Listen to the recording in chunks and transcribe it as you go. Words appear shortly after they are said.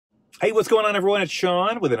Hey, what's going on, everyone? It's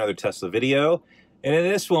Sean with another Tesla video. And in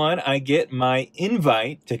this one, I get my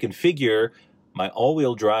invite to configure my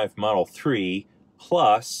all-wheel drive Model 3.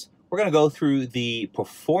 Plus, we're going to go through the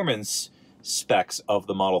performance specs of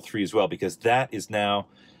the Model 3 as well, because that is now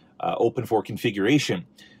open for configuration.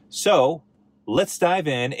 So let's dive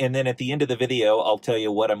in, and then at the end of the video, I'll tell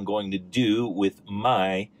you what I'm going to do with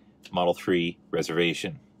my Model 3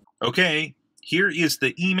 reservation. Okay, here is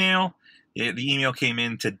the email. The email came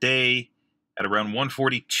in today at around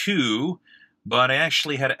 1:42, but I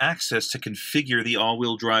actually had access to configure the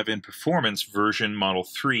all-wheel drive and performance version Model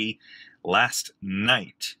 3 last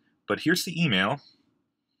night. But here's the email.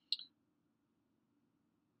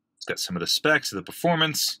 It's got some of the specs of the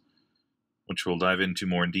performance, which we'll dive into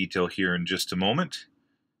more in detail here in just a moment.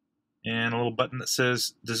 And a little button that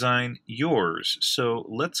says Design Yours. So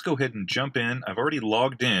let's go ahead and jump in. I've already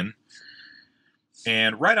logged in.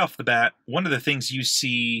 And right off the bat, one of the things you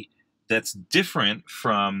see that's different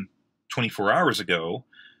from 24 hours ago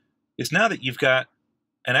is now that you've got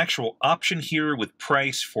an actual option here with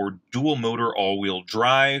price for dual motor all-wheel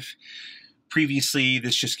drive. Previously,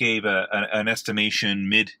 this just gave an estimation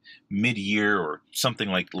mid-year or something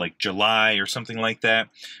like July or something like that.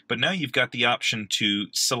 But now you've got the option to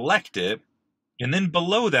select it. And then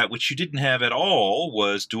below that, which you didn't have at all,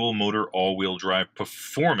 was dual motor all-wheel drive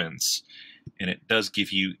performance. And it does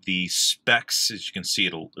give you the specs. As you can see,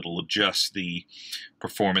 it'll adjust the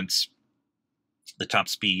performance, the top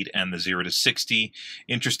speed, and the 0 to 60.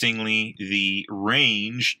 Interestingly, the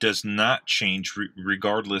range does not change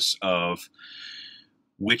regardless of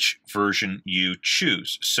which version you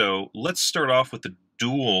choose. So let's start off with the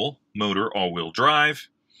dual motor all-wheel drive.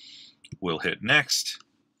 We'll hit next.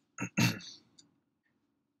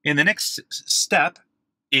 And the next step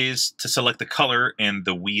is to select the color and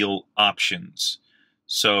the wheel options.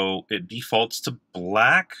 So it defaults to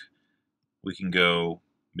black. We can go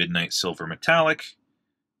midnight silver metallic.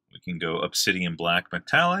 We can go obsidian black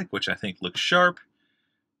metallic, which I think looks sharp.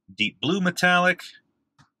 Deep blue metallic.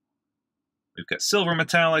 We've got silver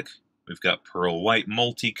metallic. We've got pearl white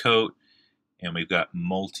multi-coat. And we've got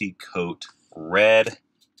multi-coat red.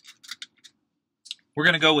 We're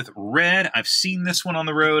going to go with red. I've seen this one on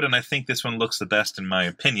the road, and I think this one looks the best in my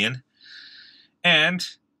opinion. And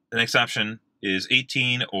the next option is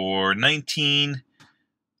 18 or 19.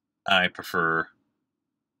 I prefer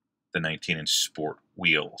the 19-inch sport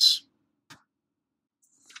wheels.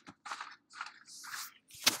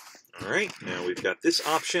 All right, now we've got this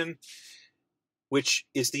option, which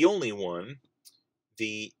is the only one.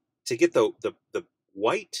 To get the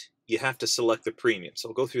white, you have to select the premium. So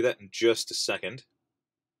I'll go through that in just a second.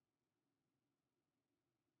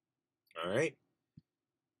 All right,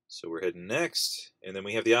 so we're heading next, and then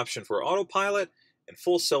we have the option for autopilot and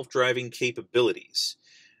full self-driving capabilities.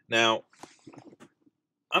 Now,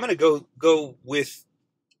 I'm going to go with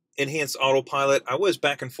enhanced autopilot. I was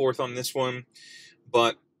back and forth on this one,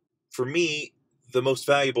 but for me, the most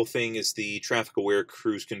valuable thing is the traffic-aware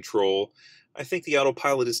cruise control. I think the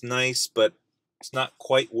autopilot is nice, but it's not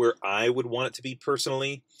quite where I would want it to be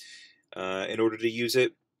personally in order to use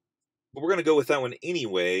it. But we're going to go with that one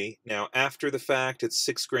anyway. Now, after the fact, it's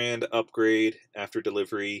 $6,000 upgrade after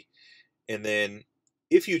delivery. And then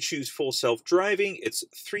if you choose full self-driving, it's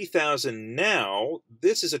 $3,000 now.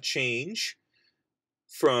 This is a change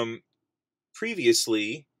from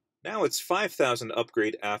previously. Now it's $5,000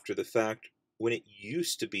 upgrade after the fact, when it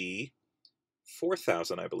used to be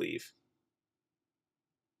 $4,000, I believe.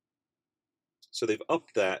 So they've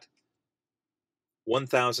upped that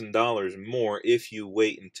 $1,000 more if you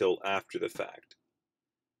wait until after the fact.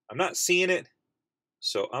 I'm not seeing it,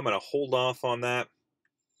 so I'm going to hold off on that.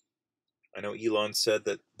 I know Elon said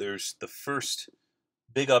that there's the first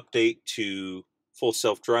big update to full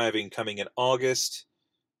self-driving coming in August,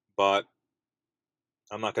 but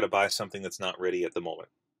I'm not going to buy something that's not ready at the moment.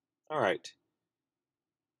 All right.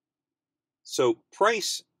 So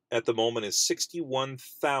price at the moment is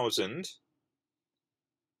 $61,000.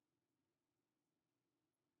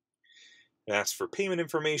 It asks for payment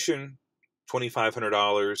information,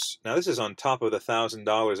 $2,500. Now this is on top of the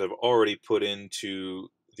 $1,000 I've already put into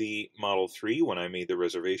the Model 3 when I made the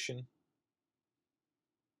reservation.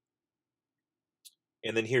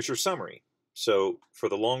 And then here's your summary. So for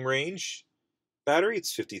the long range battery,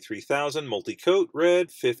 it's 53,000, multi-coat red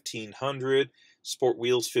 1,500, sport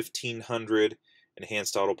wheels 1,500,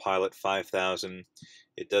 enhanced autopilot 5,000.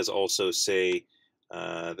 It does also say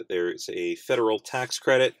that there's a federal tax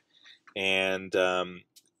credit. And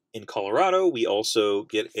in Colorado, we also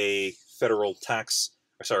get a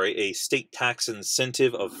a state tax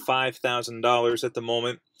incentive of $5,000 at the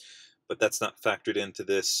moment, but that's not factored into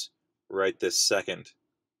this right this second.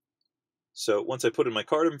 So once I put in my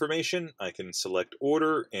card information, I can select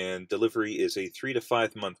order, and delivery is a 3 to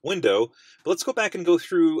 5 month window. But let's go back and go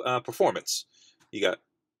through performance. You got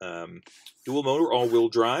dual motor, all-wheel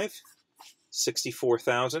drive,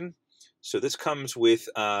 64,000. So this comes with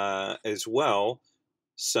as well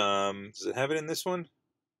some. Does it have it in this one?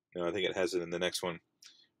 No, I think it has it in the next one.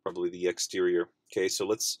 Probably the exterior. Okay, so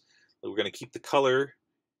we're going to keep the color.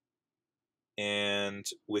 And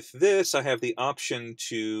with this, I have the option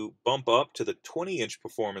to bump up to the 20-inch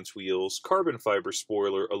performance wheels, carbon fiber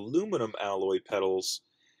spoiler, aluminum alloy pedals,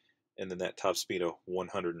 and then that top speed of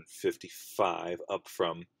 155 up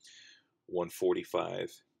from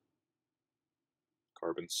 145.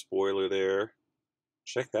 Carbon spoiler there.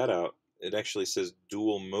 Check that out. It actually says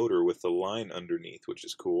dual motor with the line underneath, which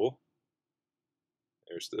is cool.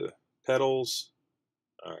 There's the pedals.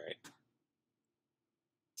 All right.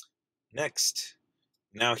 Next,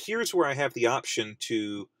 now here's where I have the option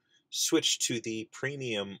to switch to the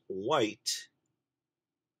premium white.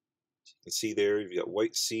 You can see there, you've got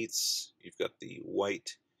white seats, you've got the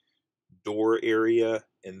white door area,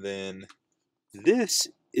 and then this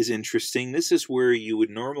is interesting. This is where you would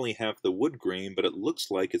normally have the wood grain, but it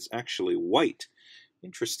looks like it's actually white.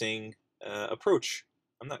 Interesting approach.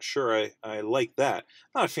 I'm not sure I like that.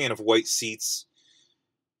 I'm not a fan of white seats,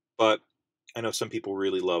 but I know some people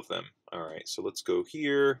really love them. All right, so let's go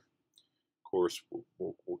here. Of course,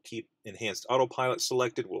 we'll keep enhanced autopilot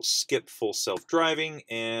selected. We'll skip full self-driving,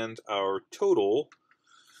 and our total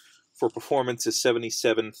for performance is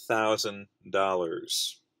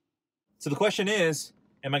 $77,000. So the question is,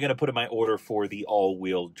 am I going to put in my order for the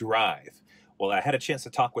all-wheel drive? Well, I had a chance to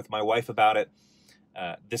talk with my wife about it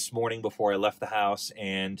this morning before I left the house,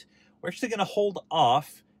 and we're actually going to hold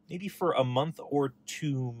off maybe for a month or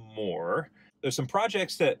two more. There's some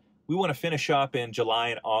projects that we want to finish up in July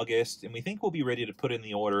and August, and we think we'll be ready to put in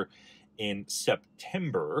the order in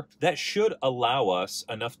September. That should allow us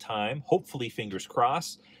enough time, hopefully fingers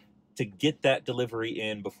crossed, to get that delivery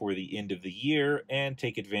in before the end of the year and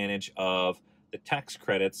take advantage of the tax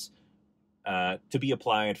credits to be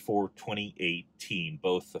applied for 2018,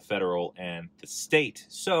 both the federal and the state.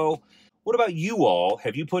 So what about you all?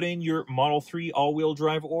 Have you put in your Model 3 all-wheel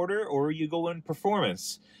drive order, or are you going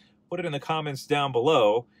performance? Put it in the comments down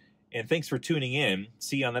below, and thanks for tuning in.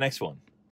 See you on the next one.